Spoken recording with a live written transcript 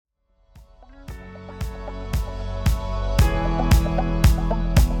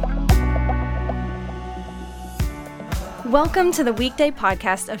Welcome to the Weekday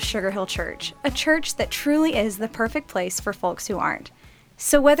podcast of Sugar Hill Church, a church that truly is the perfect place for folks who aren't.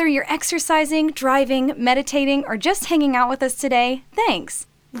 So whether you're exercising, driving, meditating, or just hanging out with us today, thanks.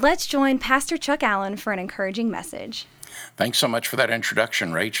 Let's join Pastor Chuck Allen for an encouraging message. Thanks so much for that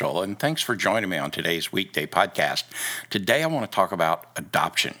introduction, Rachel, and thanks for joining me on today's Weekday podcast. Today I want to talk about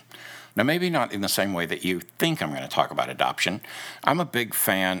adoption. Now, maybe not in the same way that you think I'm going to talk about adoption. I'm a big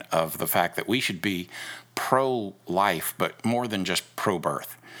fan of the fact that we should be pro-life, but more than just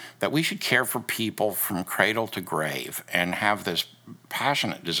pro-birth. That we should care for people from cradle to grave and have this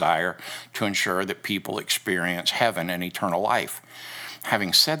passionate desire to ensure that people experience heaven and eternal life.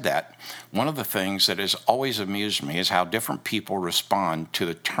 Having said that, one of the things that has always amused me is how different people respond to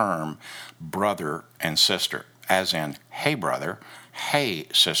the term brother and sister, as in, hey brother, hey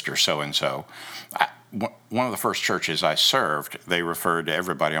sister so-and-so. One of the first churches I served, they referred to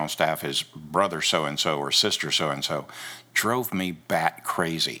everybody on staff as brother so-and-so or sister so-and-so. Drove me bat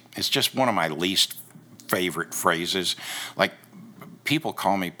crazy. It's just one of my least favorite phrases. Like, people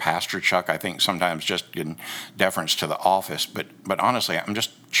call me Pastor Chuck, I think sometimes just in deference to the office, but honestly, I'm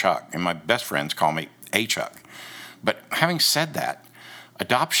just Chuck, and my best friends call me A Chuck. But having said that,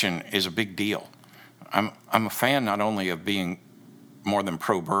 adoption is a big deal. I'm a fan not only of being more than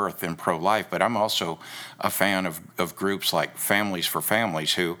pro-birth and pro-life, but I'm also a fan of groups like Families for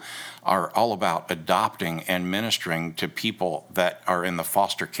Families, who are all about adopting and ministering to people that are in the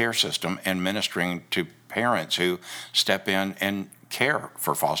foster care system and ministering to parents who step in and care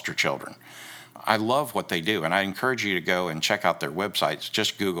for foster children. I love what they do, and I encourage you to go and check out their websites.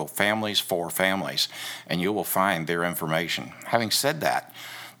 Just Google Families for Families, and you will find their information. Having said that,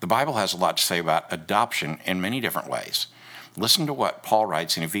 the Bible has a lot to say about adoption in many different ways. Listen to what Paul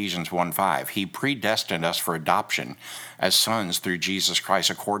writes in Ephesians 1:5. He predestined us for adoption as sons through Jesus Christ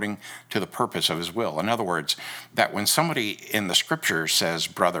according to the purpose of his will. In other words, that when somebody in the scripture says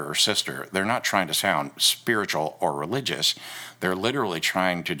brother or sister, they're not trying to sound spiritual or religious. They're literally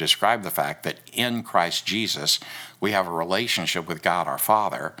trying to describe the fact that in Christ Jesus, we have a relationship with God our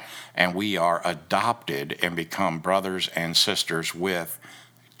Father, and we are adopted and become brothers and sisters with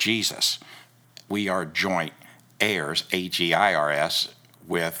Jesus. We are joint heirs, H-E-I-R-S,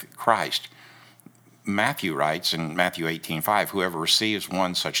 with Christ. Matthew writes in Matthew 18:5, whoever receives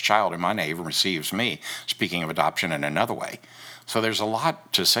one such child in my name receives me, speaking of adoption in another way. So there's a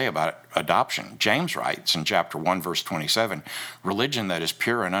lot to say about adoption. James writes in chapter 1, verse 27, religion that is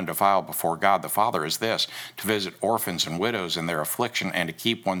pure and undefiled before God the Father is this, to visit orphans and widows in their affliction and to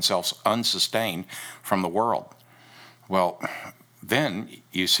keep oneself unsustained from the world. Well, then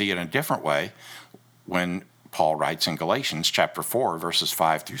you see it in a different way when Paul writes in Galatians chapter 4, verses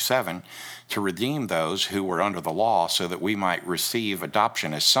 5 through 7, to redeem those who were under the law so that we might receive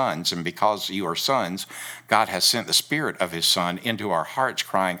adoption as sons. And because you are sons, God has sent the Spirit of his Son into our hearts,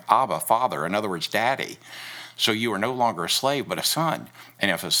 crying, Abba, Father, in other words, Daddy. So you are no longer a slave, but a son. And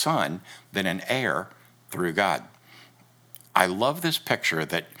if a son, then an heir through God. I love this picture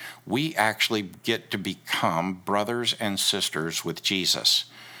that we actually get to become brothers and sisters with Jesus.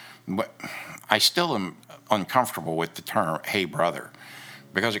 But I still am uncomfortable with the term, hey brother,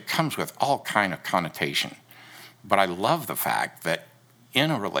 because it comes with all kind of connotation. But I love the fact that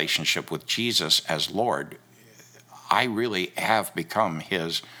in a relationship with Jesus as Lord, I really have become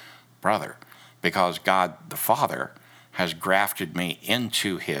his brother, because God the Father has grafted me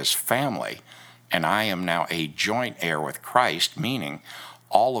into his family, and I am now a joint heir with Christ, meaning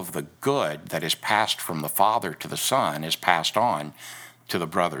all of the good that is passed from the Father to the Son is passed on to the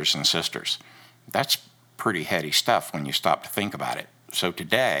brothers and sisters. That's pretty heady stuff when you stop to think about it. So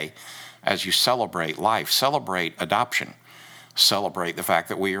today, as you celebrate life, celebrate adoption. Celebrate the fact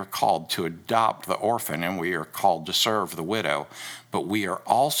that we are called to adopt the orphan and we are called to serve the widow, but we are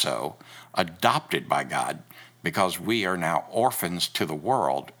also adopted by God because we are now orphans to the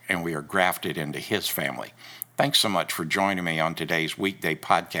world and we are grafted into his family. Thanks so much for joining me on today's Weekday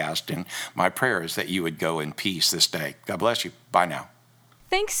podcast, and my prayer is that you would go in peace this day. God bless you. Bye now.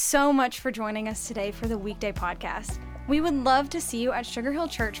 Thanks so much for joining us today for the Weekday podcast. We would love to see you at Sugar Hill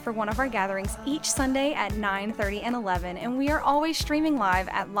Church for one of our gatherings each Sunday at 9:30 and 11, and we are always streaming live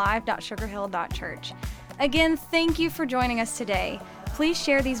at live.sugarhill.church. Again, thank you for joining us today. Please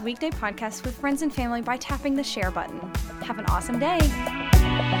share these Weekday podcasts with friends and family by tapping the share button. Have an awesome day.